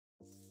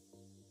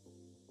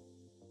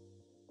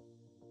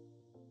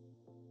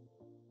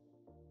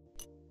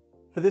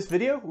For this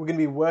video, we're going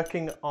to be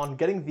working on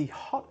getting the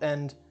hot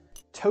end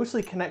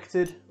totally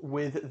connected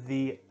with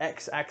the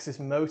X-axis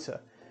motor.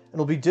 And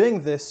we'll be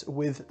doing this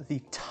with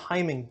the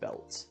timing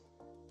belt.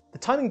 The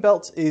timing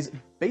belt is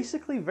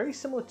basically very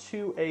similar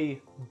to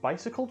a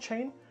bicycle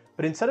chain,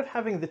 but instead of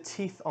having the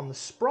teeth on the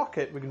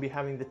sprocket, we're going to be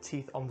having the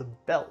teeth on the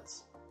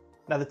belt.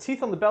 Now the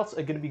teeth on the belt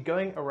are going to be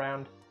going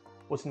around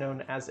what's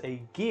known as a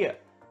gear.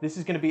 This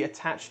is going to be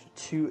attached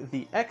to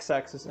the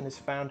X-axis and is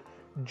found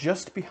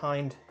just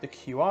behind the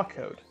QR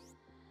code.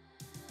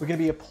 We're going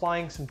to be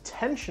applying some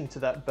tension to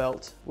that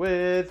belt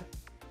with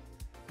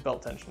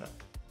belt tensioner.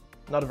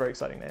 Not a very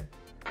exciting name.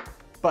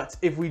 But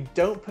if we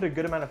don't put a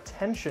good amount of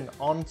tension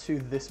onto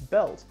this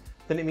belt,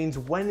 then it means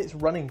when it's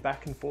running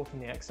back and forth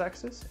on the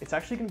X-axis, it's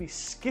actually going to be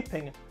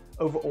skipping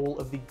over all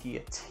of the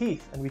gear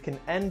teeth, and we can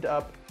end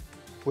up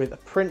with a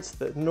print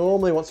that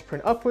normally wants to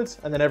print upwards,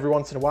 and then every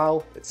once in a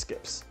while it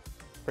skips.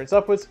 Prints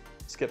upwards,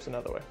 skips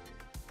another way.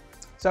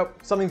 So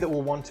something that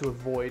we'll want to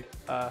avoid.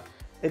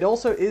 It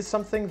also is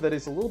something that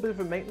is a little bit of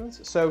a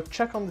maintenance, so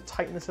check on the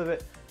tightness of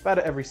it about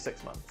every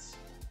 6 months.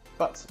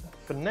 But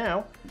for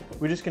now,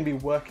 we're just going to be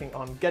working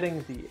on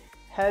getting the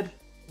head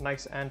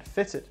nice and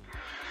fitted.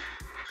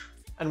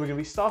 And we're going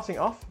to be starting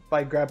off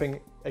by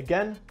grabbing,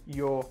 again,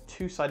 your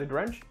two-sided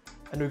wrench,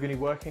 and we're going to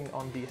be working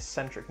on the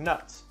eccentric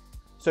nuts.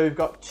 So we've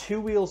got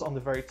 2 wheels on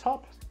the very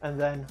top, and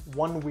then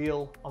 1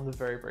 wheel on the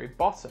very, very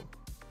bottom.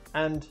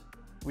 And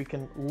we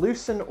can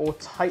loosen or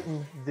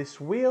tighten this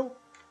wheel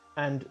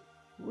and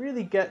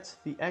really get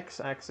the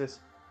X-axis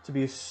to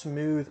be as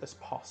smooth as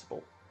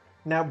possible.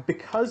 Now,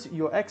 because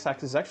your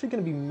X-axis is actually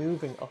going to be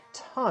moving a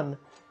ton,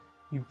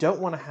 you don't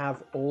want to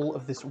have all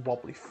of this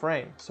wobbly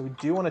frame. So we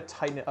do want to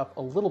tighten it up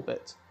a little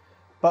bit.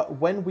 But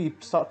when we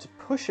start to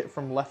push it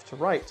from left to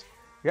right,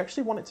 we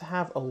actually want it to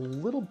have a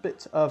little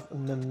bit of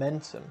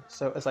momentum.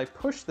 So as I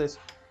push this,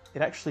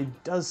 it actually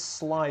does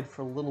slide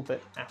for a little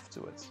bit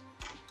afterwards.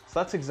 So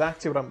that's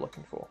exactly what I'm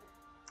looking for.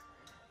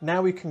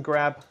 Now we can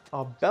grab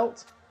our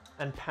belt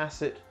and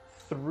pass it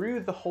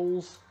through the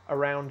holes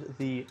around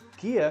the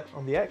gear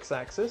on the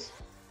X-axis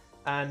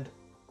and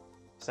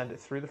send it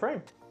through the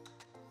frame.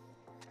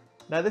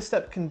 Now this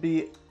step can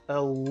be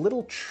a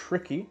little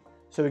tricky,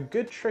 so a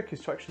good trick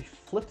is to actually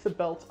flip the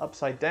belt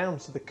upside down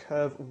so the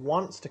curve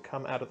wants to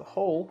come out of the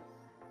hole,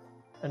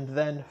 and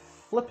then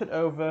flip it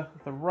over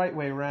the right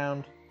way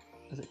around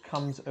as it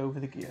comes over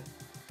the gear.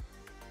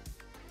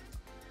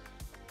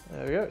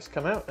 There we go, it's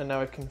come out, and now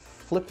I can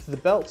flip the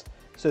belt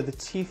so the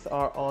teeth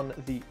are on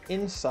the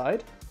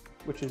inside,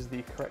 which is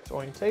the correct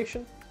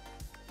orientation.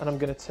 And I'm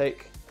going to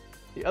take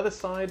the other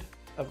side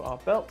of our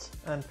belt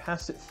and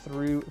pass it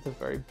through the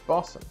very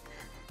bottom.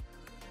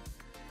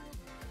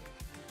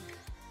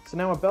 So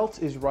now our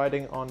belt is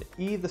riding on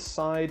either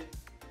side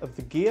of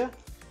the gear,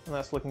 and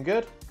that's looking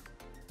good.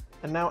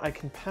 And now I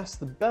can pass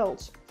the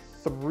belt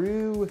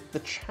through the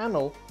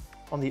channel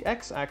on the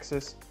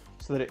X-axis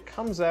so that it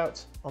comes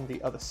out on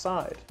the other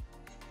side.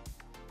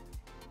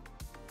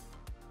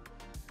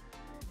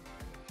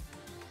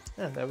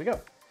 And there we go.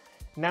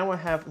 Now I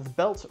have the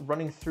belt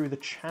running through the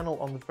channel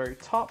on the very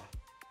top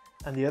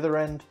and the other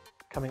end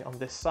coming on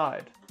this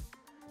side.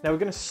 Now we're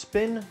going to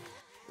spin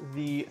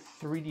the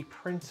 3D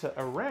printer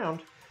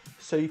around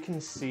so you can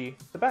see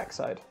the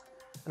backside.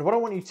 And what I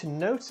want you to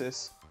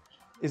notice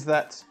is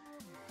that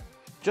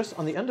just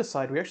on the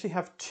underside, we actually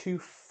have 2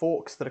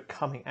 forks that are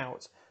coming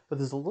out, but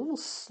there's a little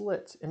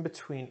slit in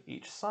between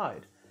each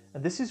side.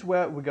 And this is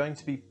where we're going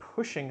to be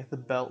pushing the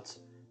belt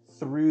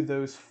through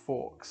those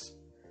forks.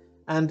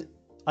 And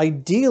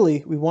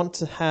ideally, we want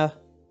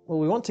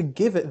to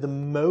give it the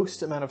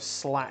most amount of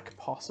slack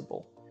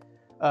possible.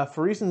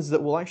 For reasons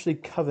that we'll actually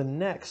cover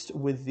next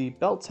with the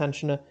belt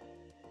tensioner,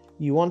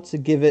 you want to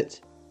give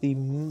it the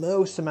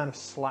most amount of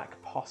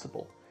slack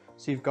possible.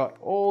 So you've got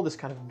all this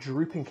kind of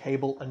drooping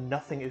cable and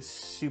nothing is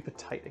super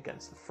tight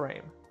against the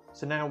frame.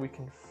 So now we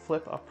can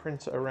flip our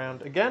printer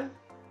around again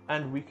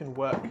and we can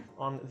work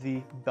on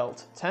the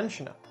belt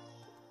tensioner.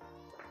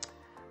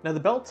 Now the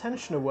belt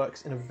tensioner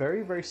works in a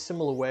very, very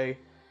similar way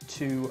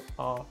to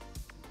our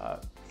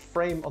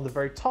frame on the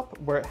very top,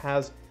 where it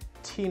has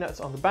T-nuts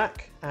on the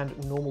back and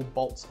normal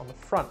bolts on the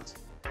front.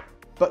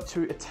 But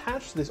to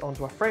attach this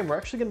onto our frame, we're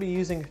actually going to be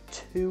using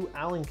 2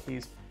 Allen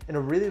keys in a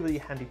really, really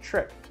handy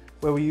trick,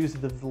 where we use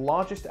the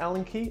largest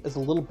Allen key as a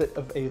little bit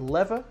of a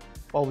lever,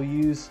 while we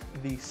use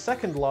the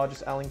second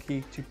largest Allen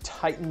key to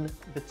tighten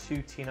the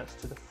 2 T-nuts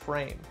to the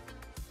frame.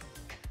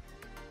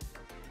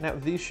 Now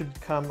these should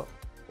come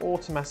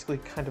automatically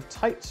kind of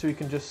tight, so we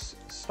can just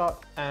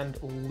start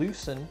and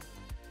loosen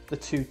the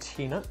 2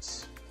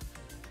 T-nuts.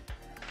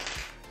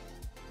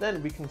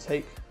 Then we can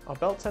take our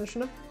belt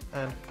tensioner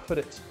and put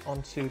it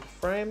onto the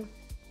frame,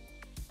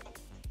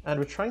 and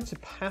we're trying to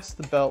pass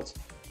the belt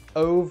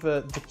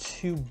over the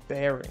 2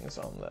 bearings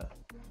on there.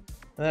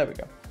 And there we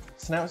go.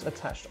 So now it's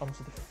attached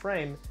onto the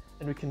frame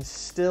and we can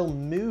still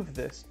move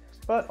this,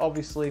 but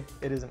obviously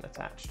it isn't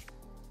attached.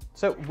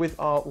 So with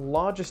our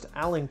largest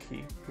Allen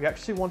key, we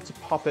actually want to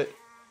pop it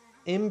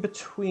in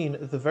between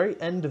the very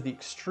end of the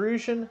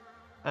extrusion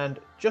and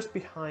just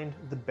behind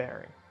the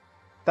bearing.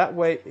 That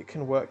way it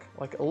can work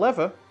like a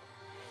lever,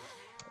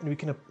 and we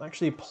can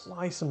actually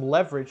apply some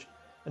leverage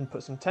and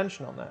put some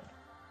tension on that.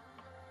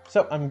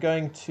 So I'm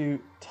going to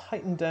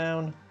tighten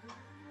down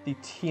the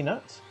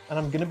T-nut, and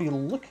I'm going to be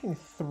looking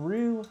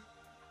through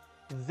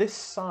this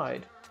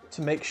side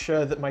to make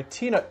sure that my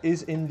T-nut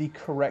is in the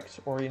correct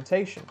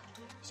orientation.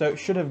 So it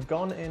should have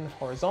gone in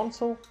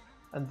horizontal,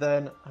 and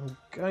then I'm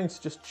going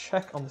to just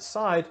check on the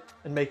side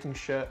and making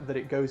sure that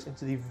it goes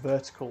into the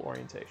vertical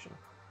orientation.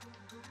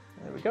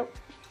 There we go.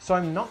 So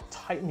I'm not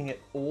tightening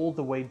it all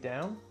the way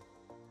down,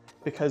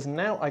 because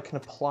now I can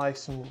apply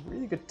some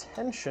really good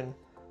tension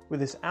with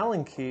this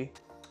Allen key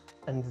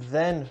and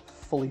then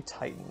fully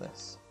tighten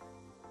this.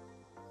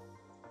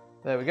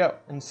 There we go.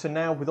 And so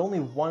now with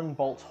only one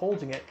bolt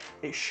holding it,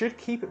 it should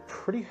keep it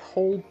pretty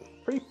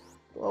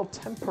well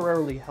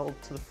temporarily held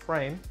to the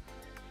frame.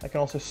 I can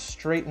also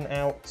straighten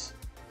out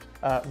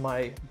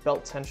my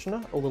belt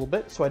tensioner a little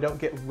bit so I don't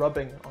get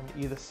rubbing on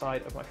either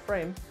side of my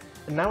frame.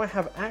 And now I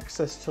have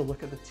access to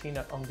look at the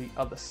T-nut on the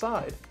other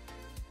side.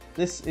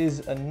 This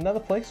is another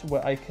place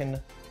where I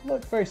can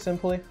look very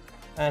simply,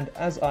 and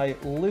as I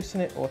loosen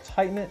it or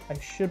tighten it, I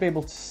should be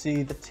able to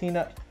see the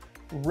T-nut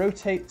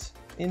rotate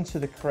into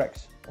the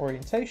correct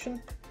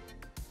orientation,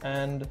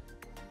 and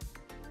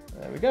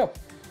there we go.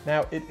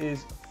 Now it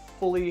is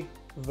fully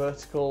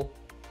vertical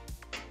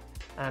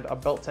and our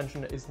belt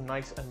tensioner is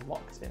nice and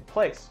locked in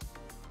place.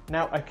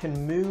 Now I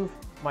can move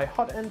my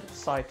hot end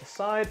side to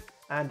side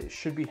and it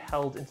should be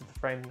held into the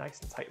frame nice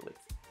and tightly.